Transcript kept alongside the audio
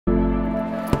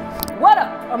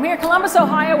I'm here in Columbus,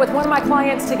 Ohio with one of my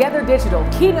clients, Together Digital,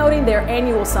 keynoting their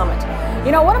annual summit.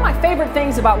 You know, one of my favorite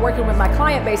things about working with my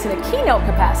client base in a keynote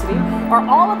capacity are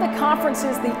all of the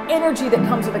conferences, the energy that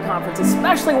comes with a conference,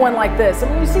 especially one like this. I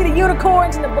mean, you see the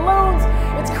unicorns and the balloons,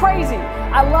 it's crazy.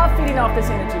 I love feeding off this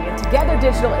energy, and Together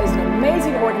Digital is an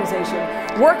amazing organization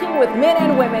working with men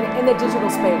and women in the digital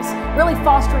space, really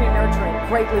fostering and nurturing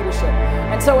great leadership.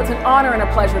 And so it's an honor and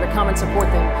a pleasure to come and support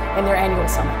them in their annual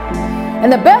summit.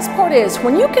 And the best part is,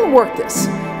 when you can work this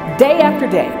day after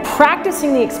day,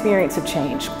 practicing the experience of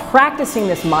change, practicing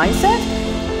this mindset,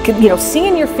 you know,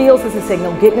 seeing your feels as a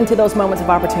signal, getting into those moments of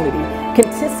opportunity,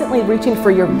 consistently reaching for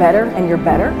your better and your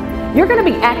better, you're going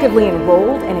to be actively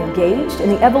enrolled and engaged in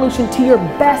the evolution to your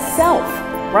best self,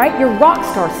 right? Your rock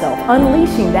star self,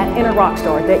 unleashing that inner rock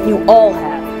star that you all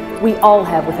have, we all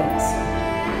have within us.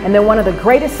 And then one of the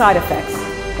greatest side effects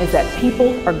is that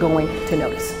people are going to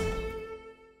notice.